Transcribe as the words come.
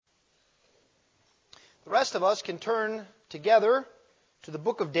The rest of us can turn together to the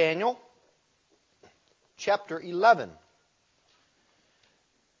book of Daniel, chapter 11.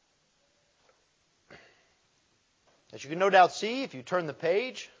 As you can no doubt see, if you turn the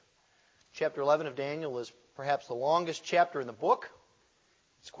page, chapter 11 of Daniel is perhaps the longest chapter in the book.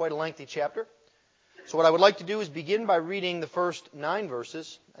 It's quite a lengthy chapter. So what I would like to do is begin by reading the first 9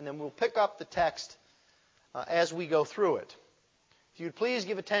 verses, and then we'll pick up the text as we go through it. If you'd please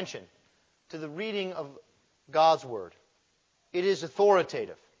give attention to the reading of God's Word. It is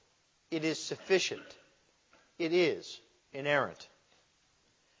authoritative. It is sufficient. It is inerrant.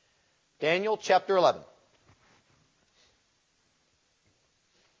 Daniel chapter 11.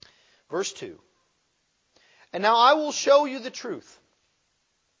 Verse 2. And now I will show you the truth.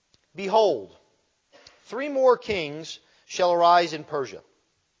 Behold, 3 more kings shall arise in Persia,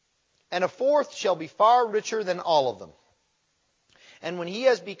 and a 4th shall be far richer than all of them. And when he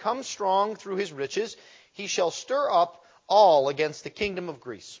has become strong through his riches, he shall stir up all against the kingdom of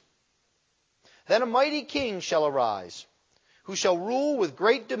Greece. Then a mighty king shall arise, who shall rule with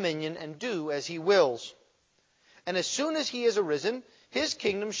great dominion and do as he wills. And as soon as he is arisen, his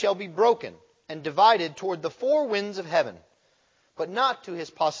kingdom shall be broken and divided toward the 4 winds of heaven, but not to his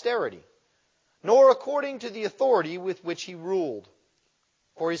posterity, nor according to the authority with which he ruled.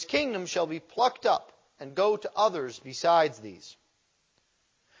 For his kingdom shall be plucked up and go to others besides these.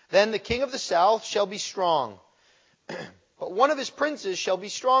 Then the king of the south shall be strong, but one of his princes shall be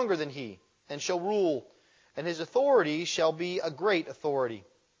stronger than he, and shall rule, and his authority shall be a great authority.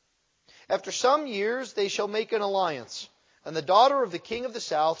 After some years they shall make an alliance, and the daughter of the king of the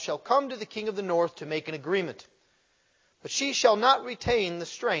south shall come to the king of the north to make an agreement. But she shall not retain the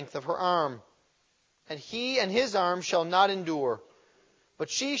strength of her arm, and he and his arm shall not endure. But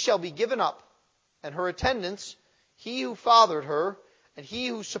she shall be given up, and her attendants, he who fathered her, and he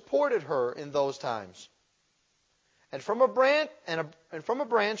who supported her in those times. And from a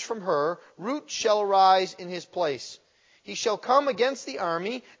branch from her, root shall arise in his place. He shall come against the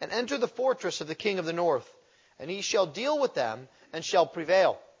army, and enter the fortress of the king of the north. And he shall deal with them, and shall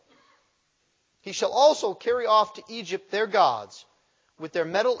prevail. He shall also carry off to Egypt their gods, with their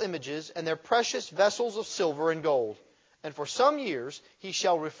metal images, and their precious vessels of silver and gold. And for some years he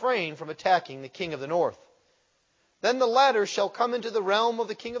shall refrain from attacking the king of the north. Then the latter shall come into the realm of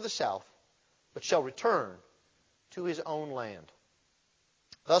the king of the south, but shall return to his own land.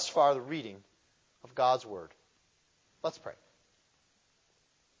 Thus far the reading of God's Word. Let's pray.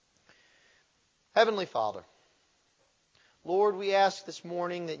 Heavenly Father, Lord, we ask this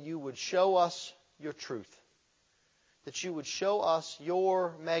morning that you would show us your truth, that you would show us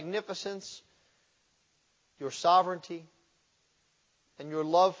your magnificence, your sovereignty, and your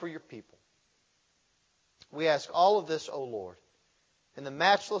love for your people. We ask all of this, O Lord, in the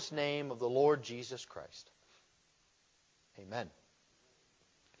matchless name of the Lord Jesus Christ. Amen.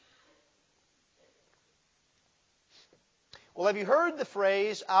 Well, have you heard the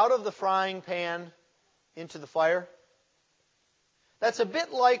phrase, out of the frying pan into the fire? That's a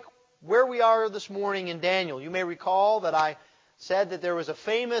bit like where we are this morning in Daniel. You may recall that I said that there was a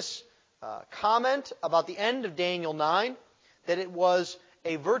famous comment about the end of Daniel 9, that it was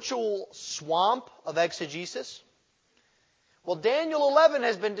a virtual swamp of exegesis. Well, Daniel 11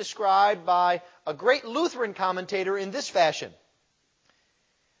 has been described by a great Lutheran commentator in this fashion.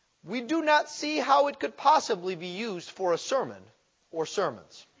 We do not see how it could possibly be used for a sermon or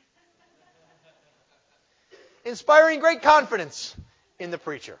sermons. Inspiring great confidence in the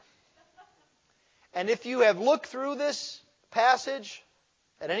preacher. And if you have looked through this passage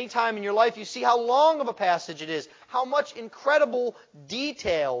at any time in your life, you see how long of a passage it is, how much incredible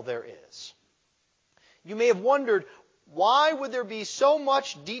detail there is. You may have wondered, why would there be so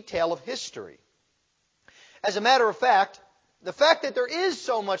much detail of history? As a matter of fact, the fact that there is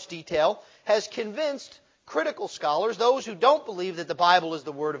so much detail has convinced critical scholars, those who don't believe that the Bible is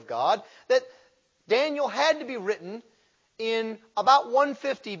the Word of God, that Daniel had to be written in about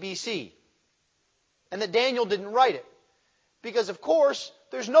 150 BC, and that Daniel didn't write it. Because, of course,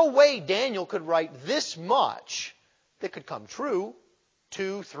 there's no way Daniel could write this much that could come true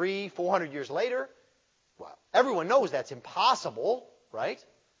 200, 300, 400 years later. Well, everyone knows that's impossible, right?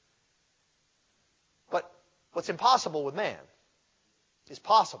 But what's impossible with man is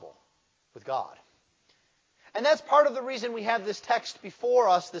possible with God. And that's part of the reason we have this text before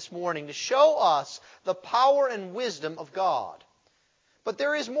us this morning, to show us the power and wisdom of God. But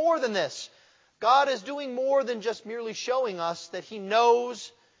there is more than this. God is doing more than just merely showing us that He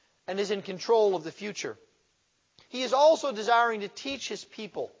knows and is in control of the future. He is also desiring to teach His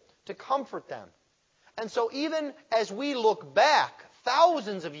people, to comfort them. And so even as we look back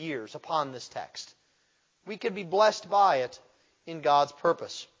thousands of years upon this text, we can be blessed by it in God's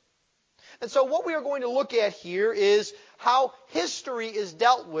purpose. And so what we are going to look at here is how history is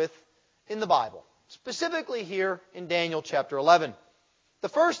dealt with in the Bible, specifically here in Daniel chapter 11. The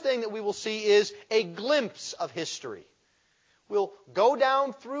first thing that we will see is a glimpse of history. We'll go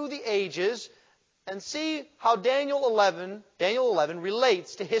down through the ages and see how Daniel 11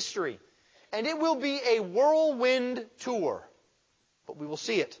 relates to history. And it will be a whirlwind tour, but we will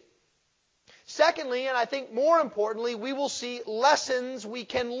see it. Secondly, and I think more importantly, we will see lessons we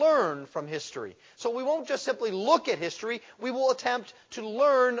can learn from history. So we won't just simply look at history, we will attempt to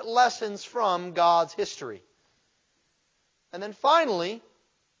learn lessons from God's history. And then finally,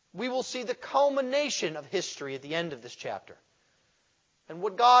 we will see the culmination of history at the end of this chapter, and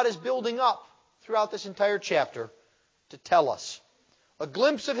what God is building up throughout this entire chapter to tell us. A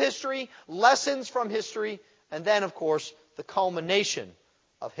glimpse of history, lessons from history, and then, of course, the culmination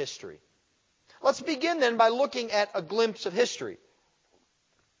of history. Let's begin then by looking at a glimpse of history.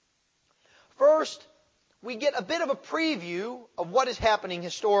 First, we get a bit of a preview of what is happening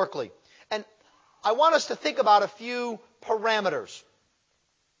historically. And I want us to think about a few parameters.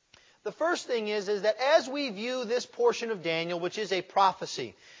 The first thing is that as we view this portion of Daniel, which is a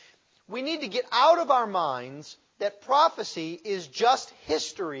prophecy, we need to get out of our minds that prophecy is just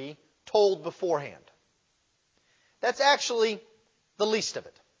history told beforehand. That's actually the least of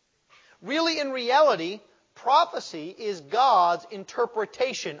it. Really, in reality, prophecy is God's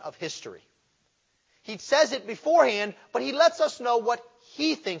interpretation of history. He says it beforehand, but He lets us know what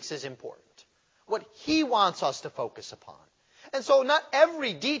He thinks is important, what He wants us to focus upon. And so not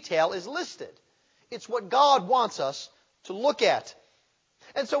every detail is listed. It's what God wants us to look at.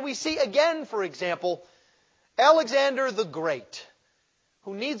 And so we see again, for example, Alexander the Great,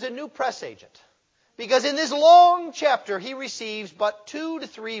 who needs a new press agent. Because in this long chapter, he receives but 2 to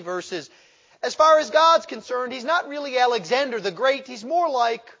 3 verses. As far as God's concerned, he's not really Alexander the Great. He's more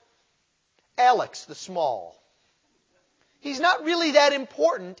like Alex the Small. He's not really that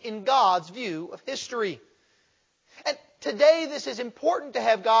important in God's view of history. And today, this is important to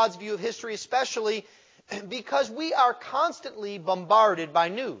have God's view of history, especially because we are constantly bombarded by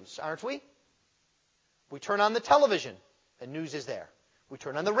news, aren't we? We turn on the television, and news is there. We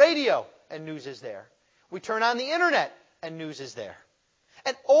turn on the radio, and news is there. We turn on the internet, and news is there.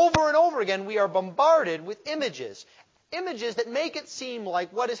 And over again, we are bombarded with images. Images that make it seem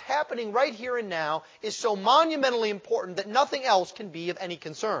like what is happening right here and now is so monumentally important that nothing else can be of any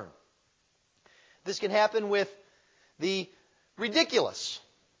concern. This can happen with the ridiculous.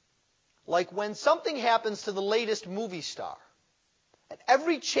 Like when something happens to the latest movie star. And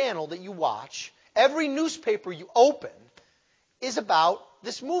every channel that you watch, every newspaper you open, is about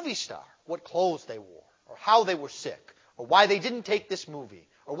this movie star. What clothes they wore, or how they were sick, or why they didn't take this movie,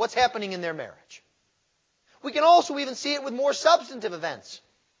 or what's happening in their marriage. We can also even see it with more substantive events.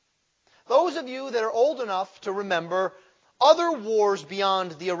 Those of you that are old enough to remember other wars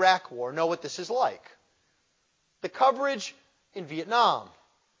beyond the Iraq War know what this is like. The coverage in Vietnam,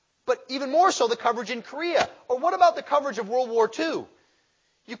 but even more so the coverage in Korea. Or what about the coverage of World War II?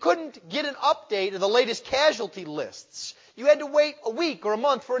 You couldn't get an update of the latest casualty lists. You had to wait a week or a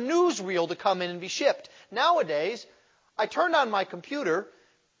month for a newsreel to come in and be shipped. Nowadays, I turned on my computer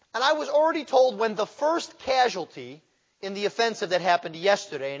and I was already told when the first casualty in the offensive that happened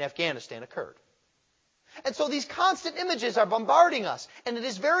yesterday in Afghanistan occurred. And so these constant images are bombarding us, and it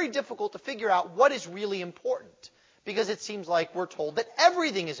is very difficult to figure out what is really important, because it seems like we're told that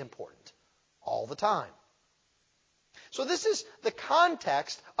everything is important all the time. So this is the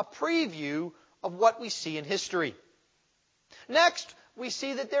context, a preview of what we see in history. Next, we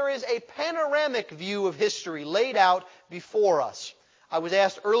see that there is a panoramic view of history laid out before us. I was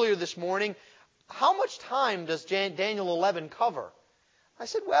asked earlier this morning, how much time does Daniel 11 cover? I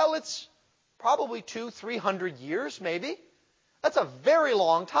said, well, it's probably 200-300 years, maybe. That's a very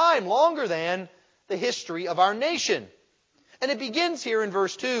long time, longer than the history of our nation. And it begins here in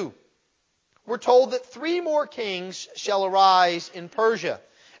verse 2. We're told that 3 more kings shall arise in Persia,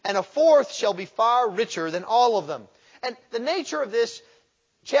 and a 4th shall be far richer than all of them. And the nature of this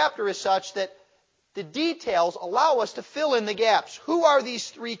chapter is such that the details allow us to fill in the gaps. Who are these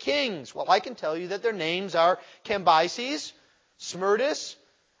 3 kings? Well, I can tell you that their names are Cambyses, Smerdis,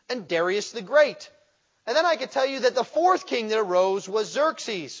 and Darius the Great. And then I can tell you that the 4th king that arose was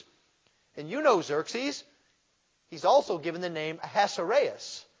Xerxes. And you know Xerxes. He's also given the name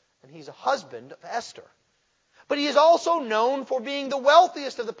Ahasuerus, and he's a husband of Esther. But he is also known for being the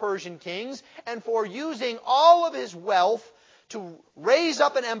wealthiest of the Persian kings and for using all of his wealth to raise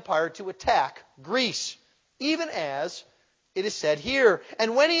up an empire to attack Greece, even as It is said here,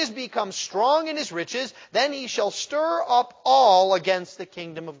 "And when he has become strong in his riches, then he shall stir up all against the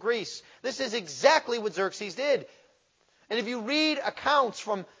kingdom of Greece." This is exactly what Xerxes did. And if you read accounts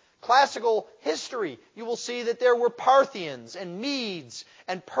from classical history, you will see that there were Parthians and Medes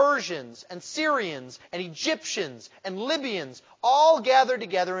and Persians and Syrians and Egyptians and Libyans all gathered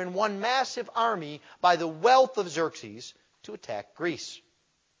together in one massive army by the wealth of Xerxes to attack Greece.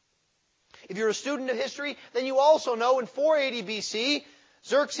 If you're a student of history, then you also know in 480 BC,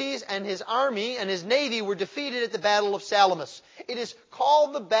 Xerxes and his army and his navy were defeated at the Battle of Salamis. It is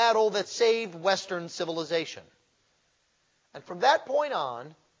called the battle that saved Western civilization. And from that point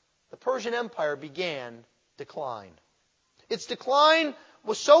on, the Persian Empire began decline. Its decline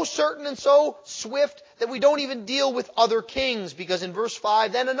was so certain and so swift that we don't even deal with other kings, because in verse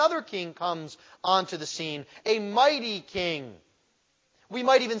 5, then another king comes onto the scene, a mighty king. We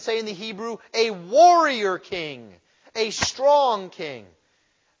might even say in the Hebrew, a warrior king, a strong king.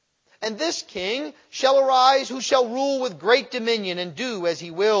 And this king shall arise, who shall rule with great dominion and do as he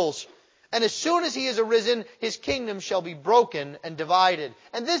wills. And as soon as he is arisen, his kingdom shall be broken and divided.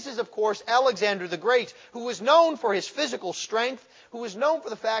 And this is, of course, Alexander the Great, who was known for his physical strength, who was known for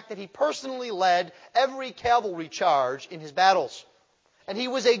the fact that he personally led every cavalry charge in his battles. And he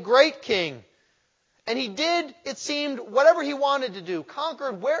was a great king. And he did, it seemed, whatever he wanted to do,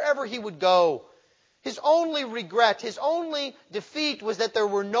 conquered wherever he would go. His only regret, his only defeat was that there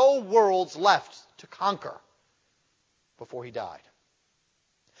were no worlds left to conquer before he died.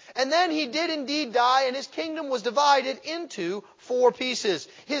 And then he did indeed die, and his kingdom was divided into 4 pieces.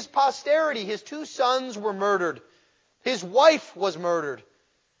 His posterity, his 2 sons were murdered. His wife was murdered.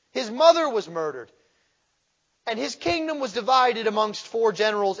 His mother was murdered. And his kingdom was divided amongst 4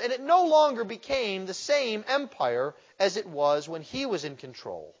 generals, and it no longer became the same empire as it was when he was in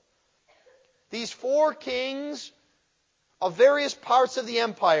control. These 4 kings of various parts of the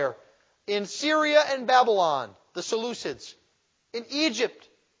empire, in Syria and Babylon, the Seleucids, in Egypt,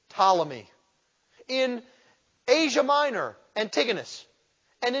 Ptolemy, in Asia Minor, Antigonus,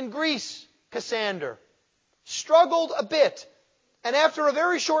 and in Greece, Cassander, struggled a bit. And after a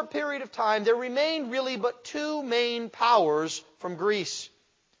very short period of time, there remained really but 2 main powers from Greece.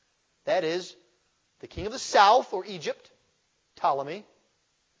 That is, the king of the south, or Egypt, Ptolemy,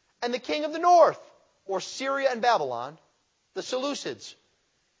 and the king of the north, or Syria and Babylon, the Seleucids.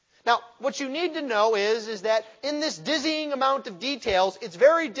 Now, what you need to know is that in this dizzying amount of details, it's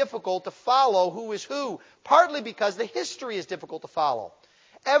very difficult to follow who is who, partly because the history is difficult to follow.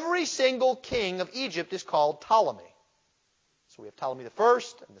 Every single king of Egypt is called Ptolemy. So we have Ptolemy the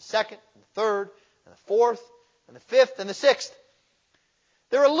first, and the second, and the third, and the fourth, and the fifth, and the sixth.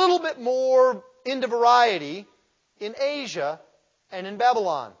 They're a little bit more into variety in Asia and in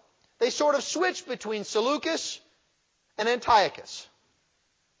Babylon. They sort of switch between Seleucus and Antiochus.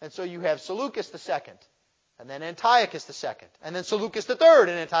 And so you have Seleucus the second, and then Antiochus the second, and then Seleucus the third,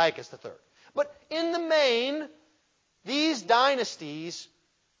 and Antiochus the third. But in the main, these dynasties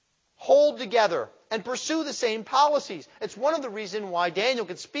hold together and pursue the same policies. It's one of the reasons why Daniel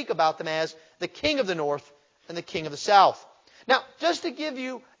can speak about them as the king of the north and the king of the south. Now, just to give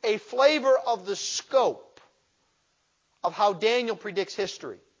you a flavor of the scope of how Daniel predicts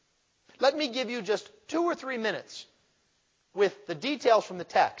history, let me give you just 2 or 3 minutes with the details from the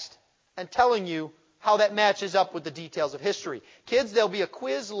text and telling you how that matches up with the details of history. Kids, there'll be a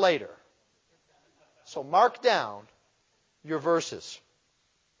quiz later. So mark down your verses.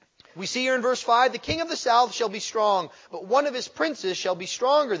 We see here in verse 5, the king of the south shall be strong, but one of his princes shall be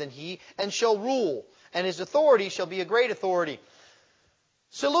stronger than he, and shall rule, and his authority shall be a great authority.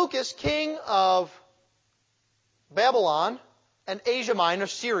 Seleucus, king of Babylon and Asia Minor,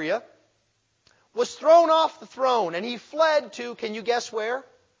 Syria, was thrown off the throne, and he fled to, can you guess where?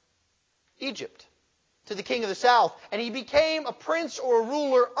 Egypt, to the king of the south. And he became a prince or a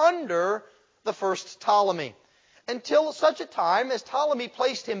ruler under the first Ptolemy, until such a time as Ptolemy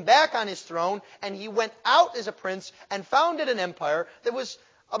placed him back on his throne, and he went out as a prince and founded an empire that was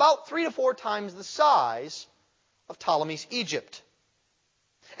about 3 to 4 times the size of Ptolemy's Egypt.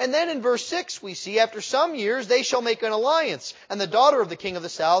 And then in verse 6 we see, after some years they shall make an alliance, and the daughter of the king of the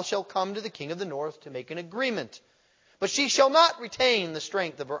south shall come to the king of the north to make an agreement. But she shall not retain the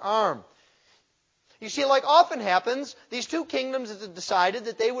strength of her arm. You see, like often happens, these 2 kingdoms have decided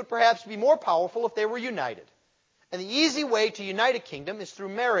that they would perhaps be more powerful if they were united. And the easy way to unite a kingdom is through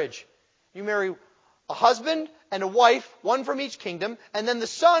marriage. You marry a husband and a wife, one from each kingdom, and then the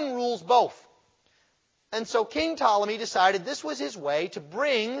son rules both. And so King Ptolemy decided this was his way to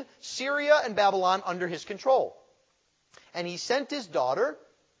bring Syria and Babylon under his control. And he sent his daughter,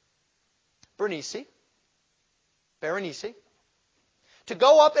 Bernice, Berenice, to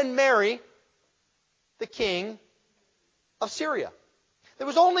go up and marry the king of Syria. There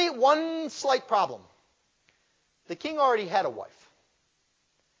was only one slight problem. The king already had a wife,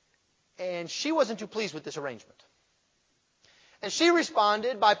 and she wasn't too pleased with this arrangement. And she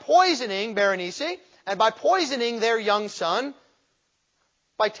responded by poisoning Berenice and by poisoning their young son,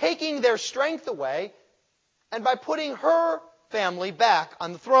 by taking their strength away, and by putting her family back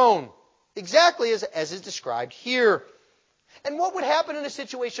on the throne, exactly as is described here. And what would happen in a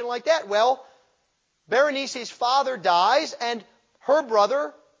situation like that? Well, Berenice's father dies, and her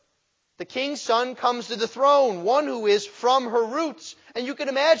brother, the king's son, comes to the throne, one who is from her roots. And you can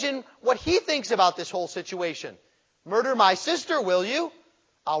imagine what he thinks about this whole situation. Murder my sister, will you?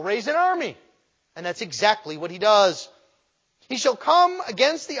 I'll raise an army. And that's exactly what he does. He shall come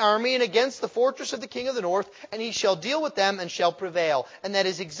against the army and against the fortress of the king of the north, and he shall deal with them and shall prevail. And that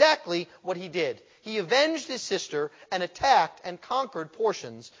is exactly what he did. He avenged his sister and attacked and conquered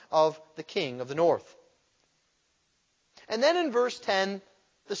portions of the king of the north. And then in verse 10,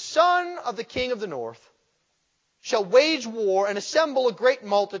 the son of the king of the north shall wage war and assemble a great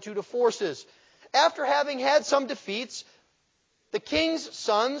multitude of forces. After having had some defeats, the king's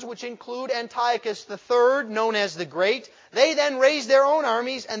sons, which include Antiochus III, known as the Great, they then raise their own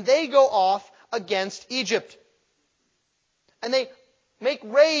armies and they go off against Egypt. And they make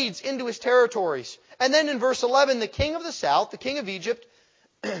raids into his territories. And then in verse 11, the king of the south, the king of Egypt,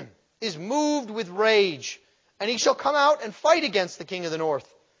 is moved with rage. And he shall come out and fight against the king of the north.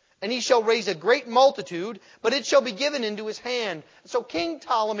 And he shall raise a great multitude, but it shall be given into his hand. So King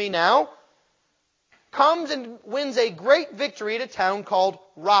Ptolemy now comes and wins a great victory at a town called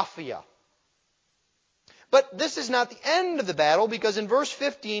Raphia. But this is not the end of the battle, because in verse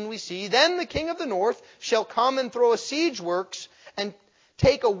 15 we see, then the king of the north shall come and throw a siege works and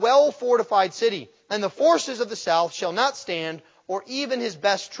take a well-fortified city, and the forces of the south shall not stand, or even his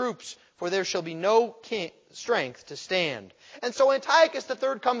best troops, for there shall be no strength to stand. And so Antiochus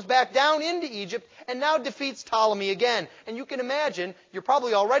III comes back down into Egypt and now defeats Ptolemy again. And you can imagine, you're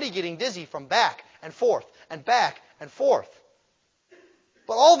probably already getting dizzy from back and forth and back and forth.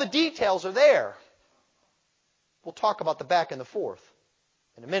 But all the details are there. We'll talk about the back and the forth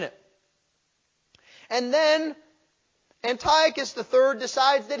in a minute. And then Antiochus III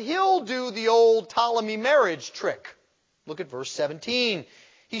decides that he'll do the old Ptolemy marriage trick. Look at verse 17.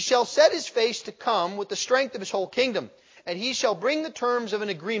 He shall set his face to come with the strength of his whole kingdom, and he shall bring the terms of an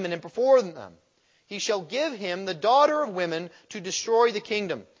agreement and perform them. He shall give him the daughter of women to destroy the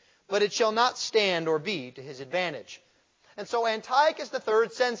kingdom, but it shall not stand or be to his advantage. And so Antiochus III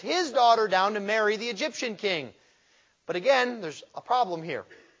sends his daughter down to marry the Egyptian king. But again, there's a problem here.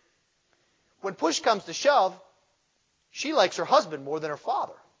 When push comes to shove, she likes her husband more than her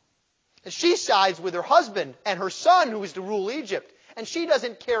father. And she sides with her husband and her son, who is to rule Egypt. And she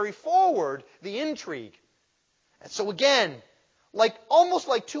doesn't carry forward the intrigue. And so again, almost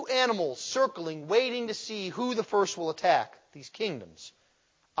like two animals circling, waiting to see who the first will attack, these kingdoms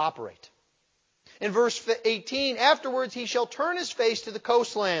operate. In verse 18, afterwards he shall turn his face to the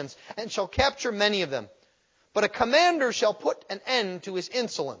coastlands and shall capture many of them. But a commander shall put an end to his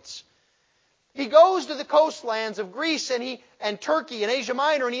insolence. He goes to the coastlands of Greece and Turkey and Asia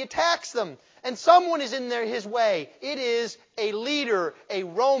Minor, and he attacks them. And someone is in his way. It is a leader, a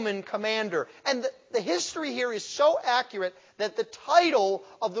Roman commander. And the history here is so accurate that the title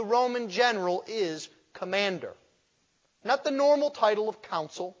of the Roman general is commander. Not the normal title of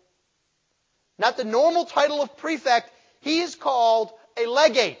consul. Not the normal title of prefect. He is called a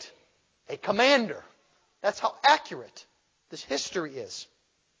legate, a commander. That's how accurate this history is.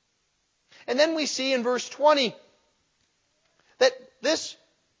 And then we see in verse 20 that this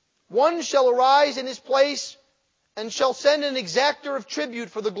one shall arise in his place and shall send an exactor of tribute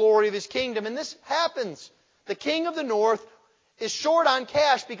for the glory of his kingdom. And this happens. The king of the north is short on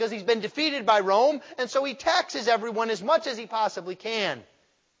cash because he's been defeated by Rome, and so he taxes everyone as much as he possibly can.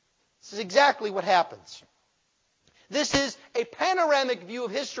 This is exactly what happens. This is a panoramic view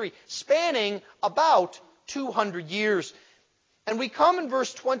of history spanning about 200 years. And we come in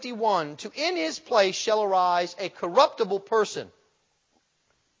verse 21 to, in his place shall arise a corruptible person.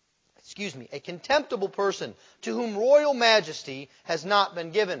 A contemptible person to whom royal majesty has not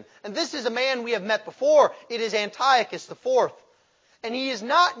been given. And this is a man we have met before. It is Antiochus IV. And he is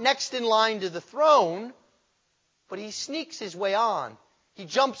not next in line to the throne, but he sneaks his way on. He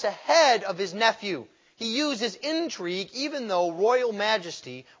jumps ahead of his nephew. He uses intrigue even though royal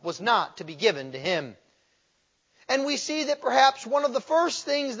majesty was not to be given to him. And we see that perhaps one of the first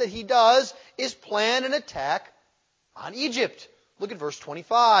things that he does is plan an attack on Egypt. Look at verse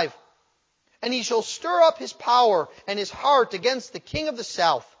 25. And he shall stir up his power and his heart against the king of the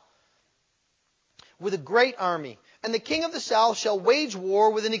south with a great army. And the king of the south shall wage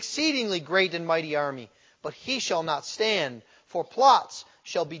war with an exceedingly great and mighty army. But he shall not stand, for plots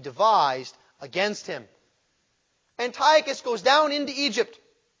shall be devised against him. Antiochus goes down into Egypt.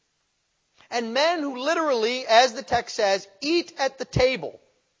 And men who literally, as the text says, eat at the table,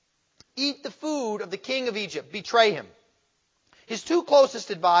 eat the food of the king of Egypt, betray him. His two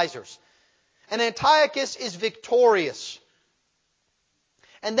closest advisors. And Antiochus is victorious.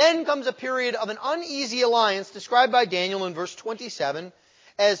 And then comes a period of an uneasy alliance described by Daniel in verse 27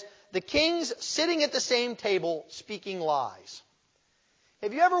 as the kings sitting at the same table speaking lies.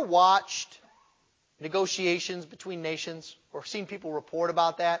 Have you ever watched negotiations between nations or seen people report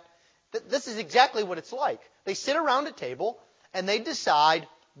about that? This is exactly what it's like. They sit around a table and they decide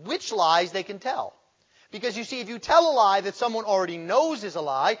which lies they can tell. Because you see, if you tell a lie that someone already knows is a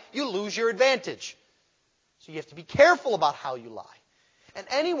lie, you lose your advantage. So you have to be careful about how you lie. And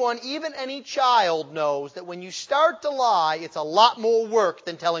anyone, even any child, knows that when you start to lie, it's a lot more work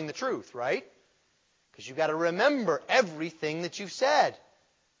than telling the truth, right? Because you've got to remember everything that you've said.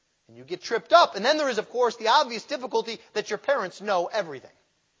 And you get tripped up. And then there is, of course, the obvious difficulty that your parents know everything.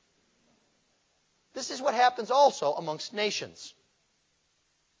 This is what happens also amongst nations.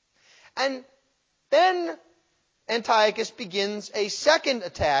 And then Antiochus begins a second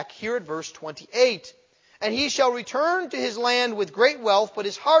attack here at verse 28. And he shall return to his land with great wealth, but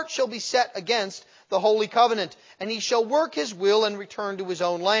his heart shall be set against the holy covenant. And he shall work his will and return to his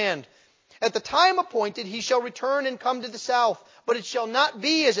own land. At the time appointed he shall return and come to the south, but it shall not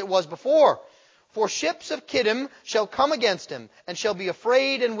be as it was before. For ships of Kittim shall come against him, and shall be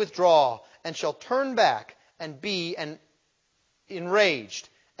afraid and withdraw, and shall turn back and be enraged,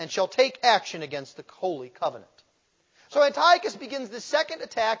 and shall take action against the holy covenant. So Antiochus begins the second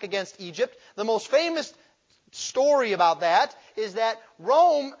attack against Egypt. The most famous story about that is that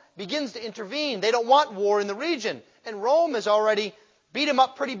Rome begins to intervene. They don't want war in the region. And Rome has already beat him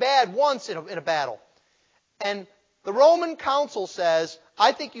up pretty bad once in a battle. And the Roman council says,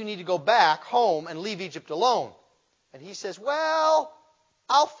 I think you need to go back home and leave Egypt alone. And he says, well,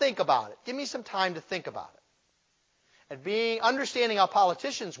 I'll think about it. Give me some time to think about it. And understanding how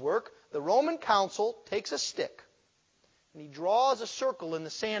politicians work, the Roman council takes a stick and he draws a circle in the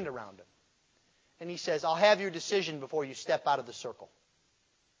sand around him. And he says, I'll have your decision before you step out of the circle.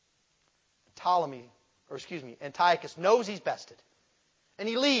 Antiochus knows he's bested. And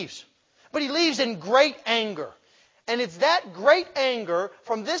he leaves. But he leaves in great anger. And it's that great anger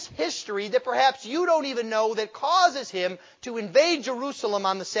from this history that perhaps you don't even know that causes him to invade Jerusalem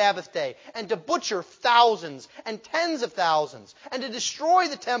on the Sabbath day and to butcher thousands and tens of thousands and to destroy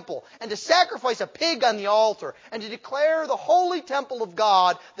the temple and to sacrifice a pig on the altar and to declare the holy temple of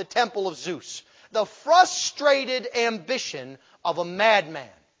God the temple of Zeus. The frustrated ambition of a madman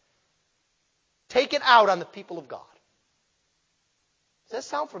taken out on the people of God. Does that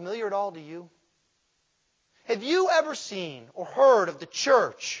sound familiar at all to you? Have you ever seen or heard of the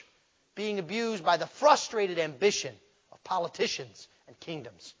church being abused by the frustrated ambition of politicians and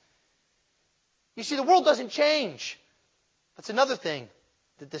kingdoms? You see, the world doesn't change. That's another thing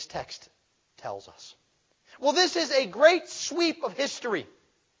that this text tells us. Well, this is a great sweep of history.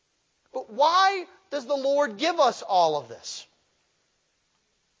 But why does the Lord give us all of this?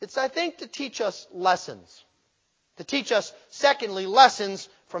 It's, I think, to teach us lessons. To teach us, secondly, lessons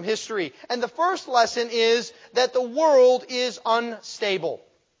from history. And the first lesson is that the world is unstable.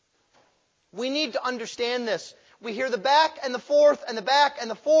 We need to understand this. We hear the back and the forth and the back and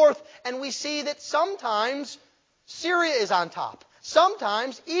the forth, and we see that sometimes Syria is on top.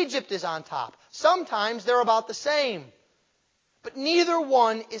 Sometimes Egypt is on top. Sometimes they're about the same. But neither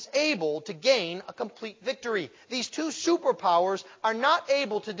one is able to gain a complete victory. These two superpowers are not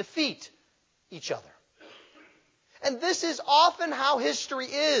able to defeat each other. And this is often how history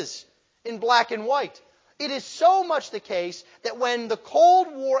is in black and white. It is so much the case that when the Cold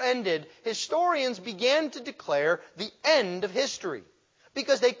War ended, historians began to declare the end of history.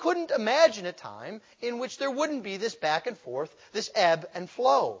 Because they couldn't imagine a time in which there wouldn't be this back and forth, this ebb and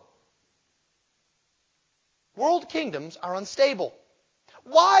flow. World kingdoms are unstable.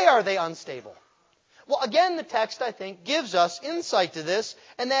 Why are they unstable? Well, again, the text, I think, gives us insight to this,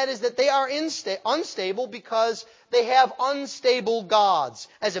 and that is that they are unstable because they have unstable gods.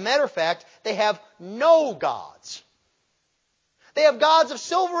 As a matter of fact, they have no gods. They have gods of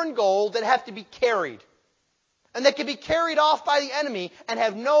silver and gold that have to be carried, and that can be carried off by the enemy and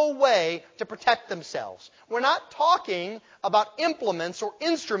have no way to protect themselves. We're not talking about implements or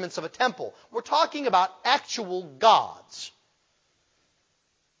instruments of a temple. We're talking about actual gods.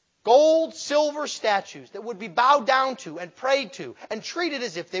 Gold, silver statues that would be bowed down to and prayed to and treated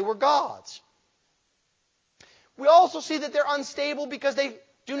as if they were gods. We also see that they're unstable because they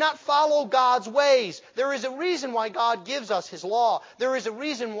do not follow God's ways. There is a reason why God gives us His law. There is a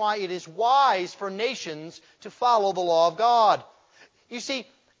reason why it is wise for nations to follow the law of God. You see,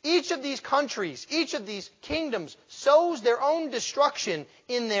 each of these countries, each of these kingdoms sows their own destruction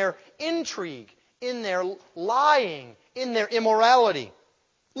in their intrigue, in their lying, in their immorality.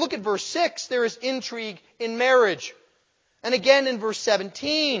 Look at verse 6. There is intrigue in marriage. And again in verse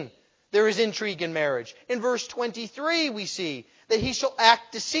 17, there is intrigue in marriage. In verse 23, we see that he shall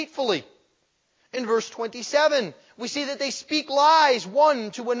act deceitfully. In verse 27, we see that they speak lies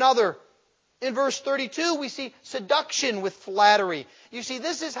one to another. In verse 32, we see seduction with flattery. You see,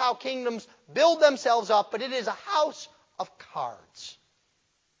 this is how kingdoms build themselves up, but it is a house of cards.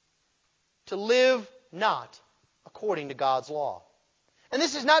 To live not according to God's law. And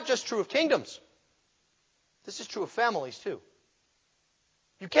this is not just true of kingdoms. This is true of families too.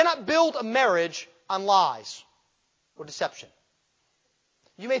 You cannot build a marriage on lies or deception.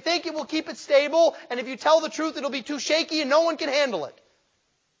 You may think it will keep it stable, and if you tell the truth, it'll be too shaky and no one can handle it.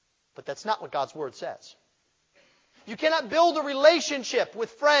 But that's not what God's Word says. You cannot build a relationship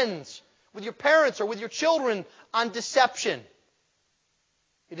with friends, with your parents, or with your children on deception.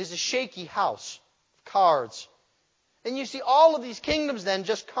 It is a shaky house of cards. And you see, all of these kingdoms then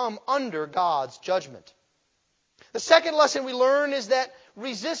just come under God's judgment. The second lesson we learn is that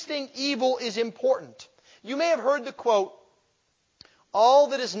resisting evil is important. You may have heard the quote, "All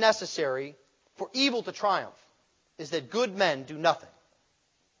that is necessary for evil to triumph is that good men do nothing."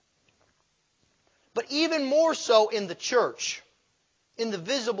 But even more so in the church, in the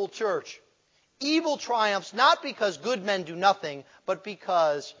visible church, evil triumphs not because good men do nothing, but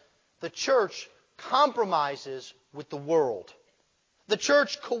because the church compromises with the world. The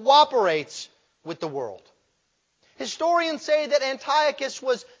church cooperates with the world. Historians say that Antiochus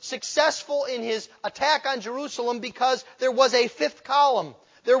was successful in his attack on Jerusalem because there was a fifth column.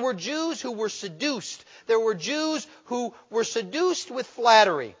 There were Jews who were seduced. There were Jews who were seduced with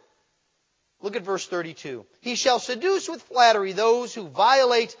flattery. Look at verse 32. He shall seduce with flattery those who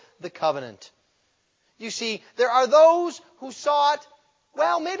violate the covenant. You see, there are those who saw it,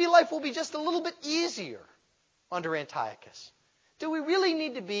 well, maybe life will be just a little bit easier under Antiochus. Do we really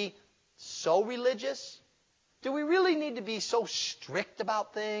need to be so religious? Do we really need to be so strict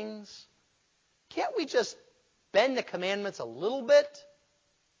about things? Can't we just bend the commandments a little bit?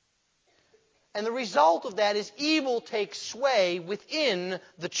 And the result of that is evil takes sway within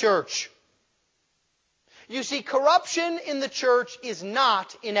the church. You see, corruption in the church is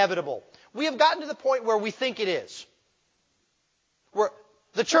not inevitable. We have gotten to the point where we think it is. Where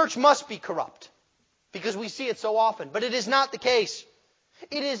the church must be corrupt because we see it so often. But it is not the case.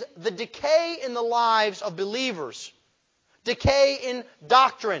 It is the decay in the lives of believers, decay in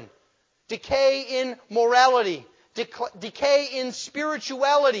doctrine, decay in morality, decay in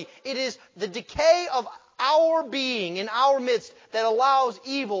spirituality. It is the decay of our being in our midst that allows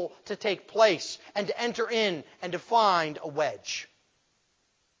evil to take place and to enter in and to find a wedge.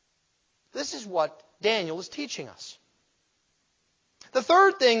 This is what Daniel is teaching us. The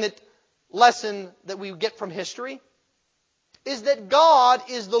third lesson that we get from history is that God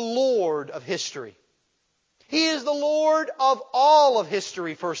is the Lord of history. He is the Lord of all of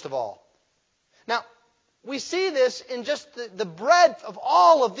history, first of all. Now, we see this in just the breadth of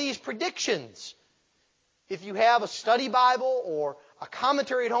all of these predictions. If you have a study Bible or a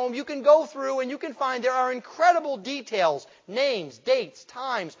commentary at home, you can go through and you can find there are incredible details, names, dates,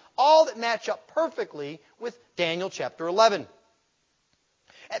 times, all that match up perfectly with Daniel chapter 11.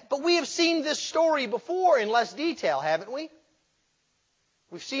 But we have seen this story before in less detail, haven't we?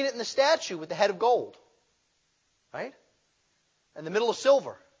 We've seen it in the statue with the head of gold, right? And the middle of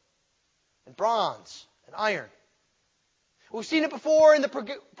silver, and bronze, and iron. We've seen it before in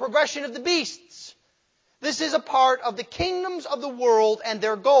the progression of the beasts. This is a part of the kingdoms of the world and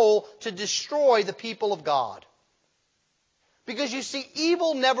their goal to destroy the people of God. Because you see,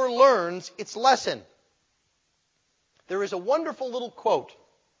 evil never learns its lesson. There is a wonderful little quote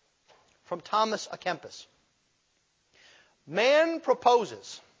from Thomas à Kempis. Man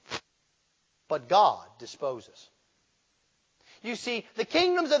proposes, but God disposes. You see, the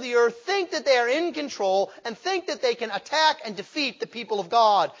kingdoms of the earth think that they are in control and think that they can attack and defeat the people of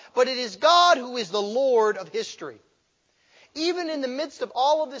God. But it is God who is the Lord of history. Even in the midst of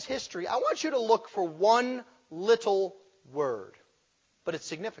all of this history, I want you to look for one little word. But it's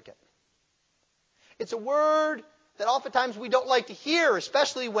significant. It's a word that oftentimes we don't like to hear,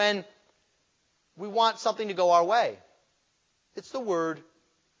 especially when we want something to go our way. It's the word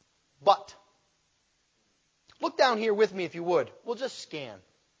But. Look down here with me if you would. We'll just scan.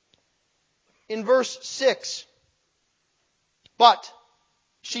 In verse 6, but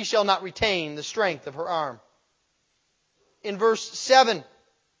she shall not retain the strength of her arm. In verse 7,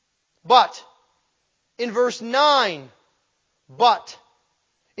 but. In verse 9, but.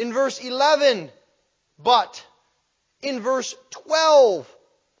 In verse 11, but. In verse 12,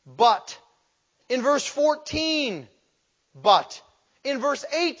 but. In verse 14, but. In verse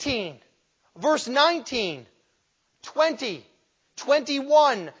 18, verse 19, 20,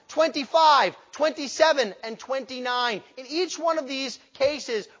 21, 25, 27, and 29. In each one of these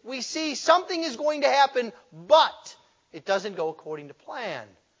cases, we see something is going to happen, but it doesn't go according to plan.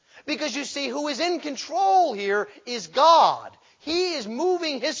 Because you see, who is in control here is God. He is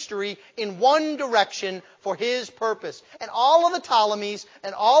moving history in one direction for His purpose. And all of the Ptolemies,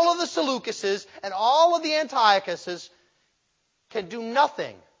 and all of the Seleucuses, and all of the Antiochuses can do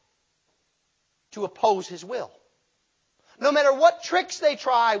nothing to oppose His will. No matter what tricks they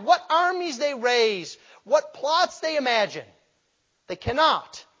try, what armies they raise, what plots they imagine, they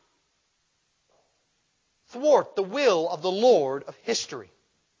cannot thwart the will of the Lord of history.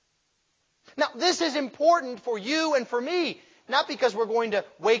 Now, this is important for you and for me, not because we're going to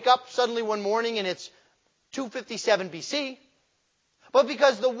wake up suddenly one morning and it's 257 BC, but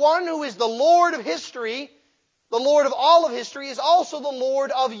because the one who is the Lord of history, the Lord of all of history, is also the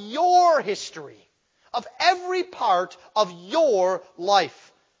Lord of your history, of every part of your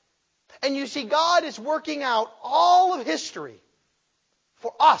life. And you see, God is working out all of history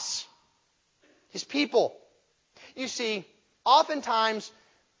for us, His people. You see, oftentimes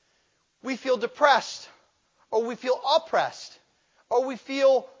we feel depressed, or we feel oppressed, or we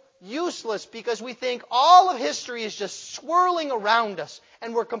feel useless because we think all of history is just swirling around us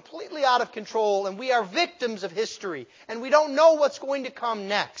and we're completely out of control and we are victims of history and we don't know what's going to come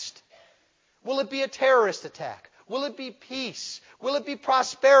next. Will it be a terrorist attack? Will it be peace? Will it be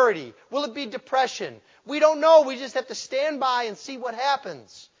prosperity? Will it be depression? We don't know. We just have to stand by and see what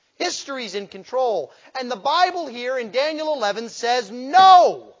happens. History's in control. And the Bible here in Daniel 11 says,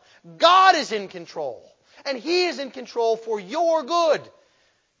 no! God is in control. And He is in control for your good.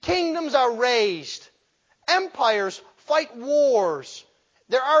 Kingdoms are raised. Empires fight wars.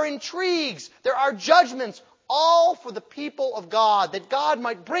 There are intrigues. There are judgments. All for the people of God, that God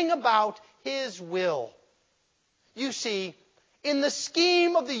might bring about His will. You see, in the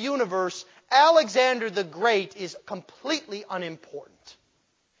scheme of the universe, Alexander the Great is completely unimportant.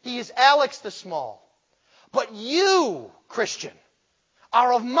 He is Alex the Small. But you, Christian,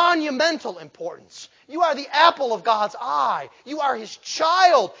 are of monumental importance. You are the apple of God's eye. You are His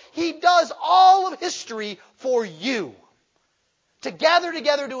child. He does all of history for you. To gather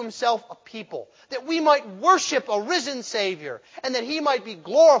together to Himself a people, that we might worship a risen Savior, and that He might be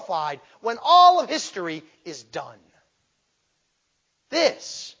glorified when all of history is done.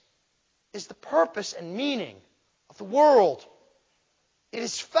 This is the purpose and meaning of the world. It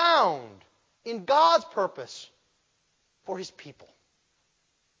is found in God's purpose for His people.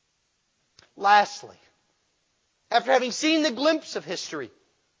 Lastly, after having seen the glimpse of history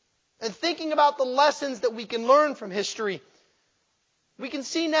and thinking about the lessons that we can learn from history, we can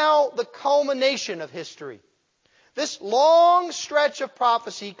see now the culmination of history. This long stretch of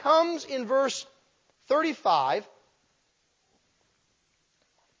prophecy comes in verse 35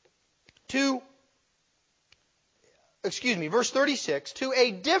 verse 36, to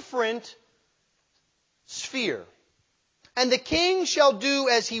a different sphere. And the king shall do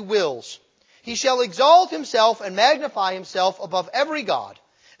as he wills. He shall exalt himself and magnify himself above every god,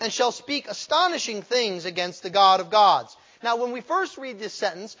 and shall speak astonishing things against the God of gods. Now, when we first read this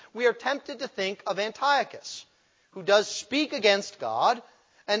sentence, we are tempted to think of Antiochus, who does speak against God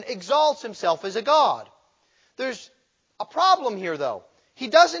and exalts himself as a god. There's a problem here, though. He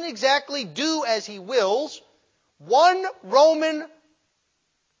doesn't exactly do as he wills. One Roman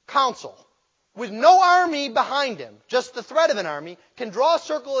consul, with no army behind him, just the threat of an army, can draw a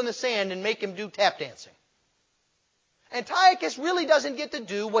circle in the sand and make him do tap dancing. Antiochus really doesn't get to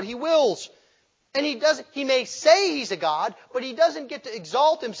do what he wills. And he may say he's a god, but he doesn't get to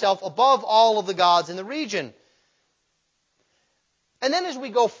exalt himself above all of the gods in the region. And then as we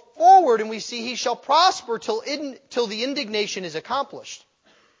go forward and we see he shall prosper till the indignation is accomplished.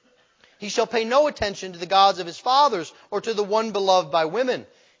 He shall pay no attention to the gods of his fathers or to the one beloved by women.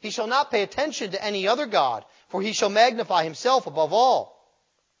 He shall not pay attention to any other god, for he shall magnify himself above all.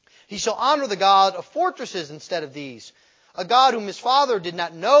 He shall honor the God of fortresses instead of these. A God whom his father did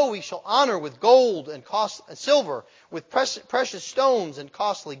not know he shall honor with gold and silver, with precious stones and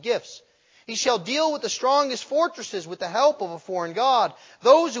costly gifts. He shall deal with the strongest fortresses with the help of a foreign god.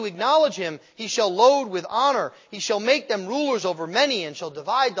 Those who acknowledge him he shall load with honor. He shall make them rulers over many and shall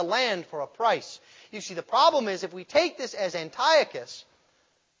divide the land for a price. You see, the problem is if we take this as Antiochus,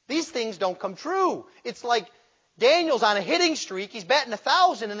 these things don't come true. It's like Daniel's on a hitting streak. He's batting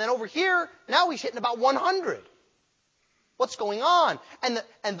 1,000, and then over here, now he's hitting about 100. What's going on?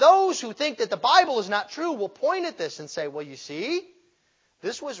 And those who think that the Bible is not true will point at this and say, well, you see,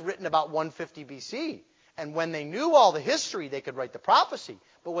 this was written about 150 BC. And when they knew all the history, they could write the prophecy.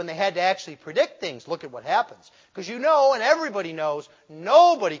 But when they had to actually predict things, look at what happens. Because you know, and everybody knows,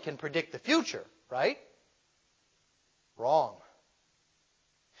 nobody can predict the future, right? Wrong.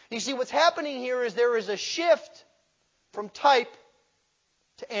 You see, what's happening here is there is a shift from type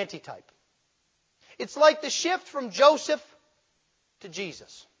to antitype. It's like the shift from Joseph to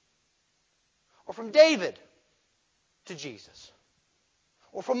Jesus. Or from David to Jesus.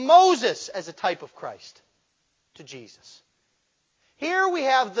 Or from Moses as a type of Christ to Jesus. Here we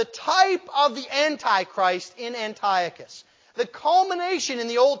have the type of the Antichrist in Antiochus. The culmination in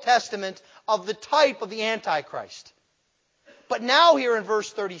the Old Testament of the type of the Antichrist. But now here in verse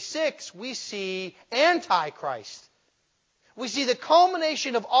 36, we see Antichrist. We see the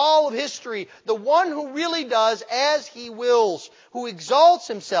culmination of all of history. The one who really does as he wills. Who exalts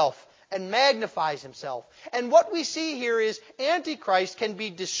himself and magnifies himself. And what we see here is Antichrist can be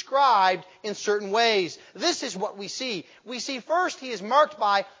described in certain ways. This is what we see. We see first he is marked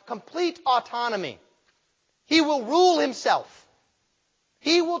by complete autonomy. He will rule himself.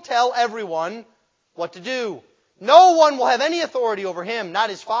 He will tell everyone what to do. No one will have any authority over him. Not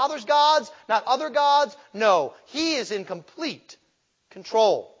his father's gods, not other gods. No, he is in complete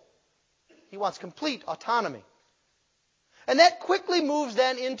control. He wants complete autonomy. And that quickly moves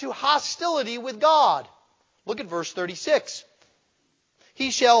then into hostility with God. Look at verse 36.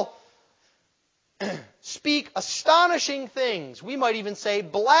 He shall speak astonishing things. We might even say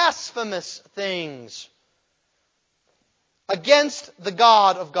blasphemous things against the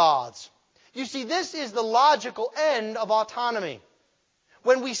God of gods. You see, this is the logical end of autonomy.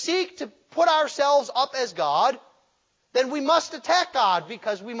 When we seek to put ourselves up as God, then we must attack God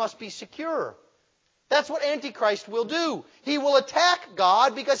because we must be secure. That's what Antichrist will do. He will attack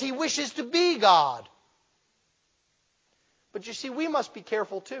God because he wishes to be God. But you see, we must be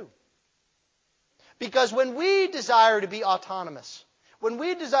careful too. Because when we desire to be autonomous, when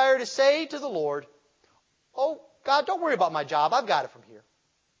we desire to say to the Lord, oh, God, don't worry about my job. I've got it from here.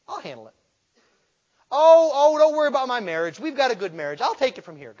 I'll handle it. Oh, don't worry about my marriage. We've got a good marriage. I'll take it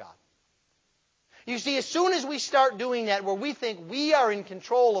from here, God. You see, as soon as we start doing that, where we think we are in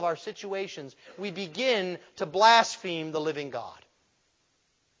control of our situations, we begin to blaspheme the living God.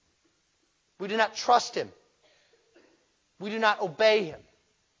 We do not trust Him. We do not obey Him.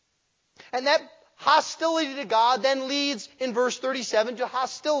 And that hostility to God then leads, in verse 37, to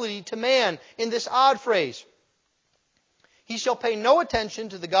hostility to man in this odd phrase. He shall pay no attention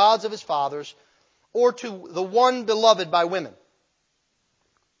to the gods of his fathers, or to the one beloved by women.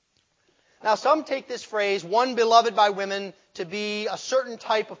 Now, some take this phrase, one beloved by women, to be a certain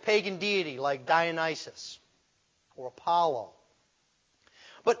type of pagan deity, like Dionysus or Apollo.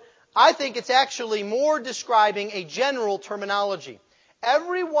 But I think it's actually more describing a general terminology.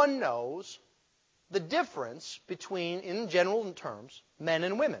 Everyone knows the difference between, in general terms, men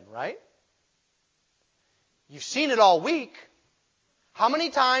and women, right? You've seen it all week. How many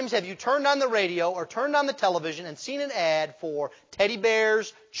times have you turned on the radio or turned on the television and seen an ad for teddy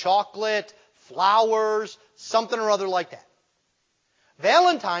bears, chocolate, flowers, something or other like that?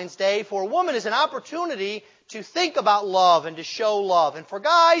 Valentine's Day for a woman is an opportunity to think about love and to show love. And for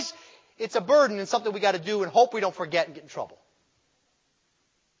guys, it's a burden and something we got to do and hope we don't forget and get in trouble.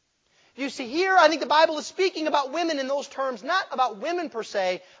 You see, here I think the Bible is speaking about women in those terms, not about women per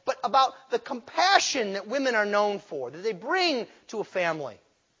se, but about the compassion that women are known for, that they bring to a family.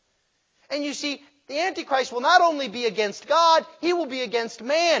 And you see, the Antichrist will not only be against God, he will be against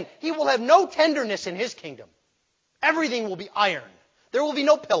man. He will have no tenderness in his kingdom. Everything will be iron. There will be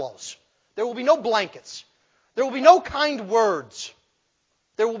no pillows. There will be no blankets. There will be no kind words.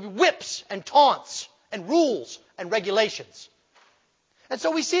 There will be whips and taunts and rules and regulations. And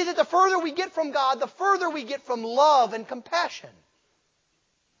so we see that the further we get from God, the further we get from love and compassion.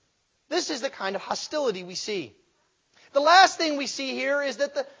 This is the kind of hostility we see. The last thing we see here is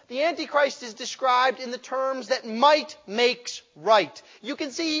that the Antichrist is described in the terms that might makes right. You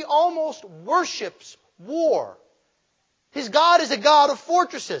can see he almost worships war. His God is a God of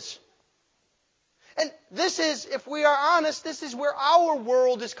fortresses. And this is, if we are honest, this is where our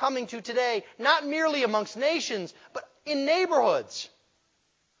world is coming to today. Not merely amongst nations, but in neighborhoods.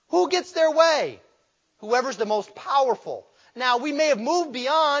 Who gets their way? Whoever's the most powerful. Now, we may have moved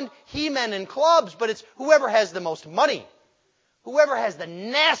beyond he-men and clubs, but it's whoever has the most money. Whoever has the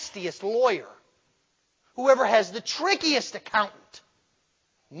nastiest lawyer. Whoever has the trickiest accountant.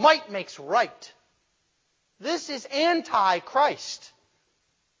 Might makes right. This is anti-Christ.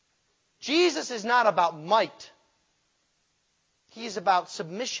 Jesus is not about might. He is about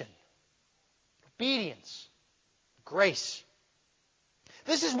submission, obedience, grace.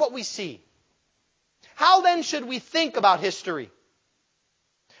 This is what we see. How then should we think about history?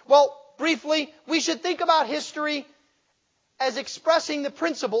 Well, briefly, we should think about history as expressing the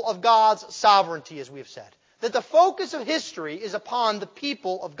principle of God's sovereignty, as we have said. That the focus of history is upon the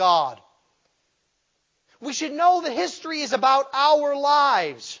people of God. We should know that history is about our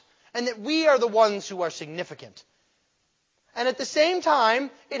lives and that we are the ones who are significant. And at the same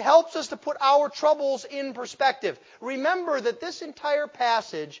time, it helps us to put our troubles in perspective. Remember that this entire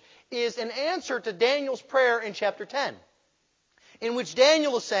passage is an answer to Daniel's prayer in chapter 10, in which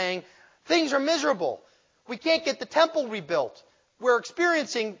Daniel is saying, things are miserable. We can't get the temple rebuilt. We're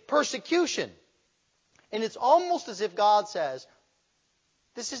experiencing persecution. And it's almost as if God says,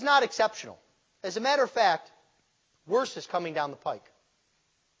 this is not exceptional. As a matter of fact, worse is coming down the pike.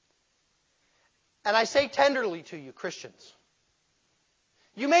 And I say tenderly to you, Christians,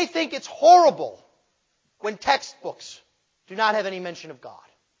 you may think it's horrible when textbooks do not have any mention of God.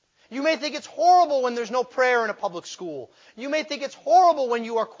 You may think it's horrible when there's no prayer in a public school. You may think it's horrible when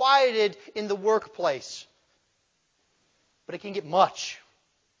you are quieted in the workplace. But it can get much,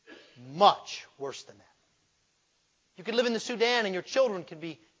 much worse than that. You can live in the Sudan and your children can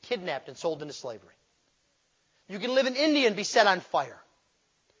be kidnapped and sold into slavery. You can live in India and be set on fire.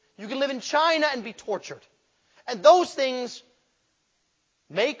 You can live in China and be tortured. And those things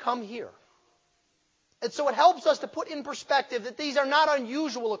may come here. And so it helps us to put in perspective that these are not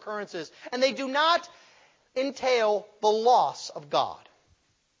unusual occurrences and they do not entail the loss of God.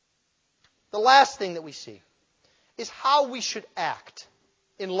 The last thing that we see is how we should act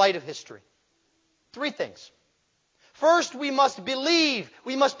in light of history. 3 things. First, we must believe.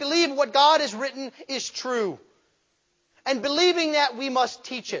 We must believe what God has written is true. And believing that, we must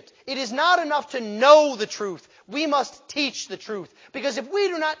teach it. It is not enough to know the truth. We must teach the truth. Because if we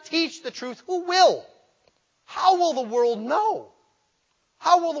do not teach the truth, who will? How will the world know?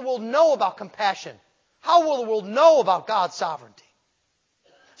 How will the world know about compassion? How will the world know about God's sovereignty?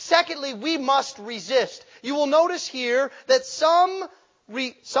 Secondly, we must resist. You will notice here that some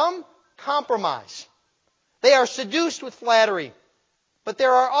compromise. They are seduced with flattery. But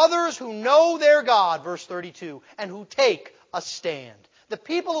there are others who know their God, verse 32, and who take a stand. The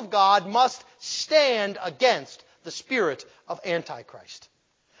people of God must stand against the spirit of Antichrist.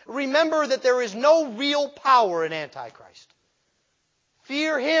 Remember that there is no real power in Antichrist.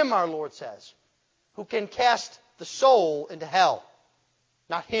 Fear him, our Lord says, who can cast the soul into hell,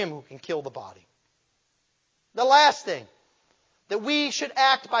 not him who can kill the body. The last thing, that we should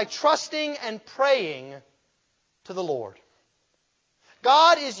act by trusting and praying to the Lord.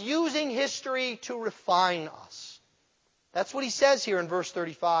 God is using history to refine us. That's what he says here in verse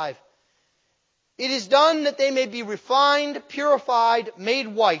 35. It is done that they may be refined, purified, made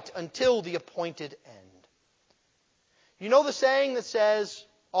white until the appointed end. You know the saying that says,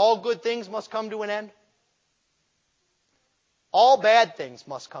 all good things must come to an end? All bad things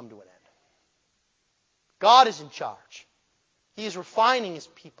must come to an end. God is in charge. He is refining his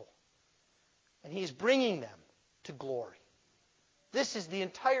people. And he is bringing them to glory. This is the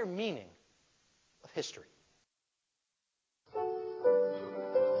entire meaning of history.